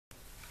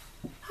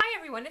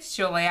everyone, it's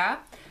Julia.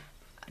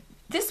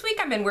 This week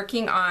I've been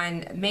working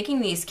on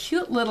making these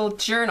cute little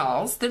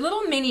journals. They're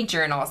little mini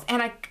journals,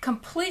 and I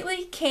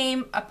completely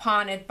came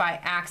upon it by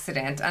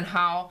accident on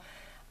how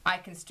I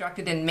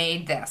constructed and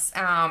made this.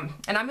 And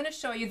I'm going to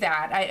show you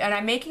that. And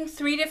I'm making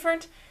 3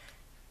 different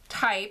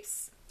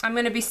types. I'm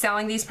going to be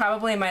selling these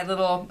probably in my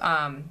little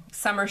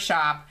summer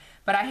shop.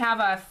 But I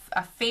have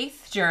a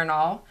faith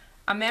journal,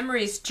 a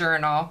memories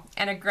journal,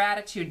 and a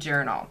gratitude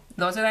journal.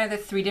 Those are the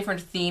 3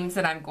 different themes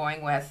that I'm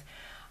going with.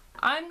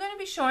 I'm going to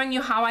be showing you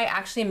how I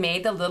actually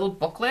made the little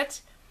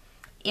booklet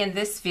in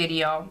this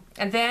video,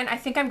 and then I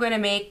think I'm going to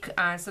make,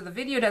 so the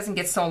video doesn't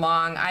get so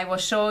long, I will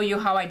show you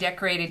how I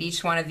decorated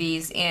each one of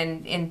these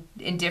in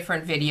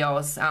different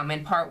videos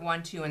in part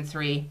 1, 2, and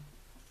 3.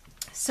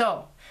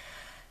 So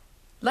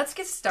let's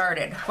get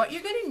started. What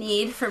you're going to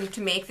need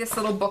to make this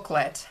little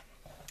booklet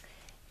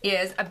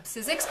is a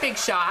Sizzix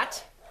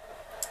BigShot.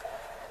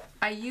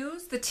 I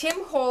use the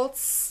Tim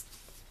Holtz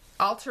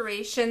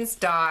Alterations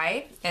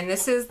die, and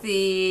this is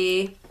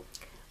the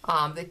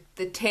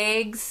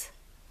tags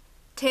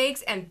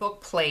and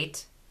book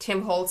plate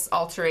Tim Holtz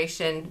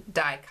Alteration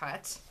die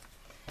cut.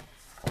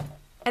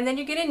 And then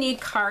you're going to need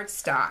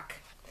cardstock.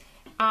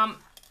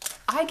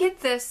 I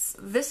get this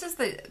is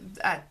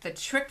the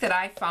trick that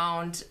I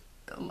found,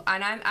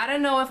 and I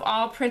don't know if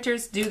all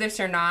printers do this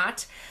or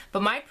not,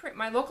 but my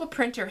local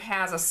printer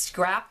has a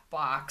scrap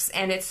box,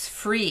 and it's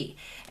free,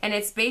 and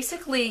it's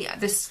basically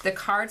the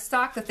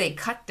cardstock that they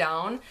cut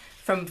down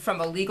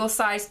from a legal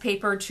size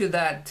paper to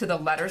the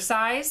letter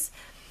size,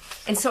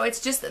 and so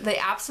it's just the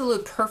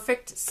absolute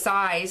perfect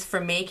size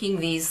for making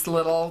these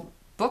little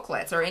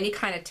booklets or any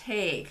kind of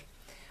tag.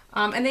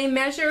 And they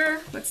measure,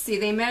 let's see,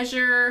 they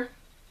measure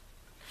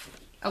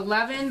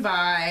 11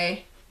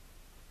 by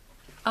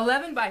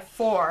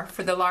 4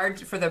 for the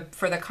large for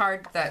the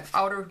card, the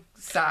outer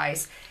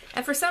size.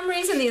 And for some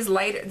reason these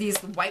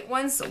white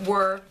ones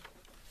were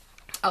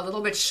a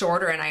little bit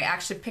shorter, and I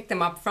actually picked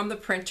them up from the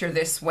printer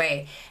this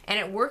way, and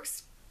it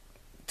works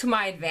to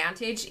my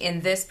advantage in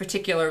this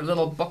particular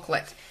little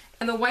booklet.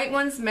 And the white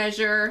ones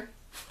measure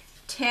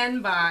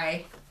 10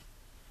 by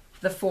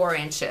the 4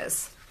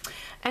 inches.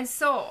 And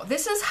so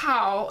this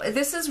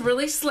is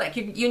really slick.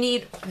 You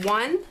need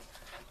 1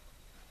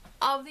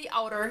 of the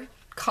outer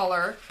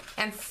color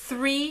and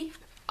 3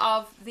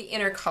 of the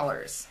inner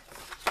colors,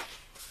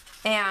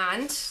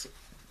 and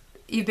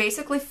you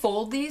basically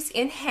fold these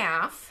in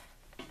half,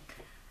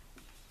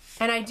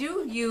 and I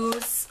do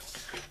use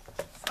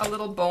a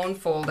little bone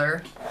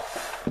folder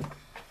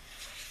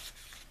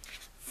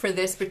for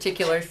this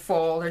particular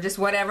fold, or just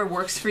whatever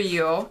works for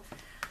you,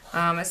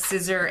 a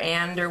scissor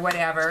end or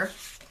whatever.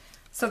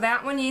 So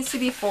that one needs to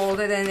be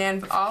folded, and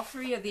then all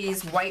 3 of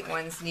these white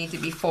ones need to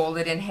be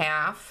folded in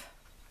half.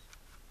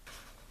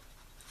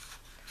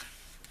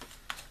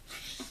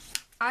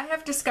 I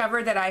have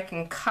discovered that I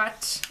can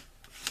cut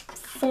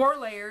 4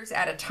 layers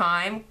at a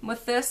time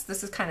with this.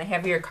 This is kind of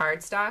heavier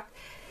cardstock.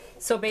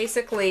 So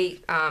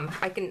basically,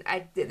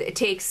 it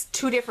takes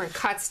 2 different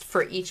cuts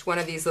for each one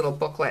of these little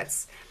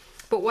booklets.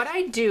 But what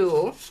I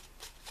do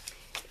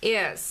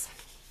is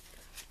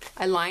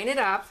I line it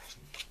up,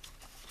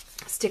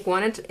 stick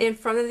one in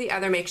front of the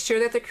other, make sure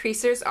that the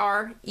creases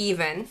are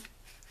even.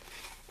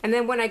 And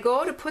then when I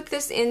go to put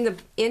this on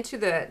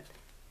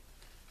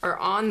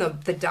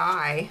the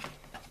die,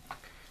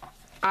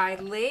 I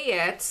lay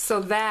it so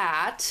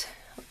that,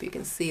 hope you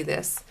can see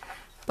this,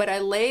 but I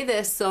lay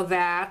this so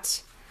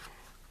that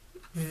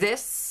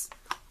this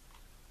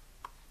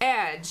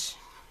edge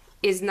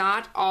is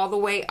not all the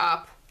way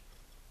up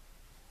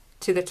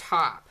to the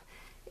top.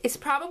 It's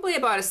probably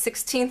about a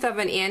 1/16 of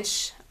an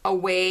inch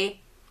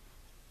away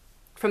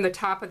from the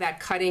top of that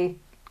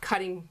cutting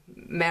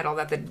metal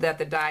that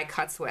the die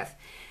cuts with.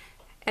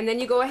 And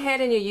then you go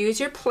ahead and you use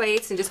your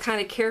plates and just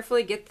kind of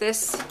carefully get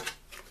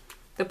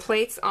the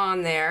plates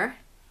on there.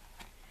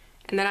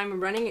 And then I'm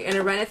going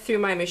to run it through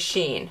my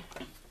machine.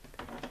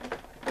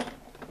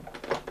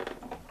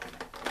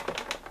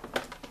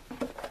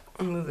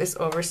 I'll move this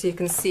over so you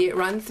can see it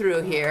run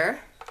through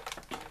here.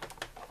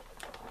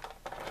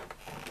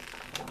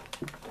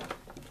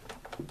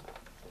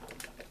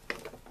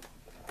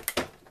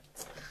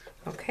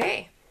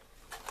 Okay.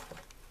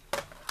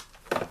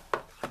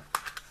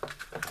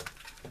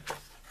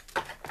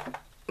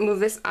 Move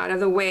this out of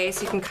the way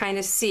so you can kind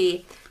of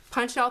see.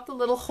 Punch out the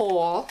little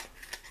hole.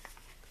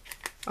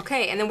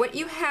 Okay, and then what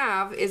you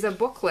have is a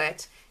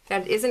booklet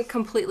that isn't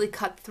completely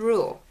cut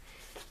through.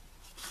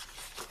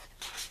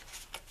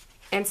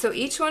 And so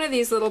each one of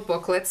these little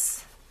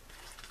booklets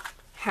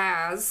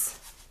has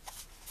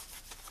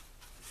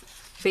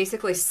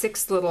basically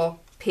 6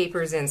 little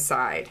papers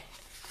inside.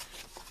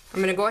 I'm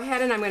going to go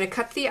ahead and I'm going to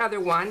cut the other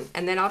one,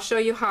 and then I'll show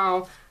you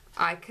how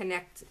I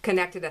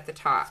connect it at the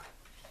top.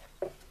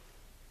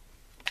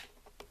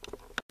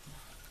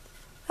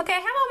 Okay, I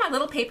have all my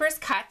little papers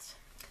cut,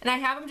 and I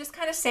have them just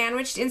kind of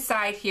sandwiched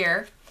inside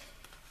here.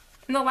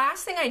 And the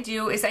last thing I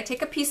do is I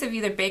take a piece of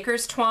either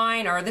baker's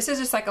twine, or this is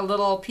just like a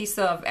little piece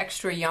of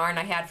extra yarn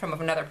I had from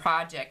another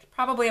project,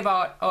 probably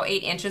about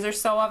 8 inches or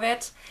so of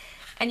it.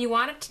 and you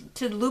want it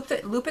to loop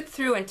it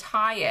through and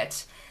tie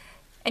it,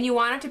 and you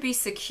want it to be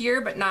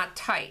secure but not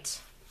tight.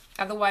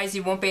 Otherwise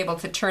you won't be able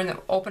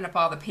to open up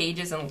all the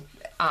pages. And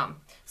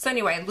so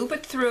anyway, loop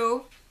it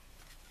through,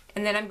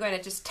 and then I'm going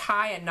to just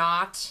tie a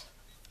knot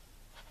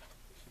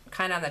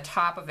kind of on the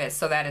top of it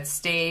so that it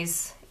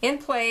stays in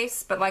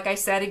place, but like I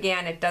said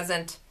again, it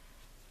doesn't,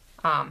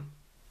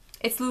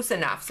 it's loose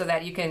enough so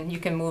that you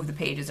can move the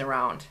pages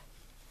around.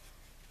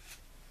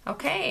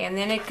 Okay, and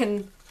then it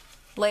can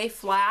lay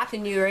flat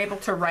and you're able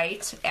to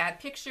write, add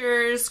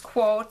pictures,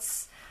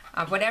 quotes,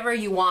 whatever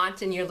you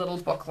want in your little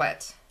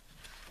booklet.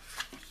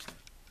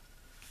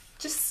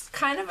 Just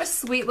kind of a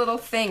sweet little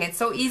thing. It's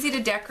so easy to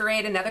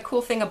decorate. Another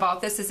cool thing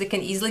about this is it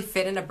can easily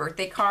fit in a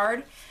birthday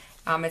card.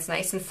 It's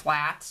nice and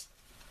flat.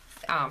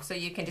 So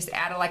you can just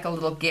add like a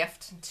little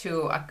gift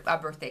to a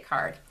birthday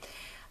card.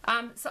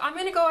 So I'm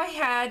going to go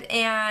ahead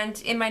and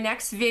in my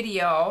next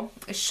video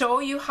show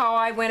you how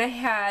I went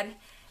ahead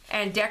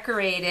and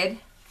decorated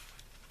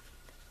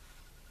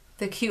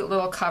the cute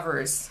little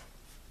covers.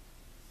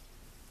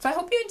 So I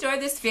hope you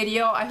enjoyed this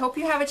video. I hope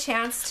you have a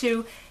chance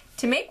to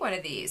make one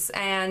of these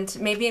and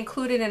maybe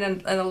include it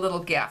in a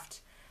little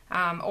gift.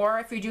 Or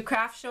if you do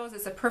craft shows,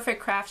 it's a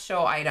perfect craft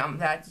show item.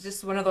 That's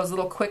just one of those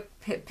little quick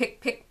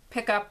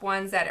pick up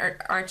ones that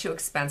aren't too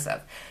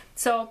expensive.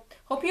 So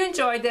hope you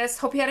enjoyed this.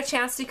 Hope you had a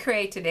chance to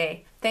create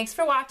today. Thanks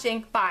for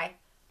watching. Bye.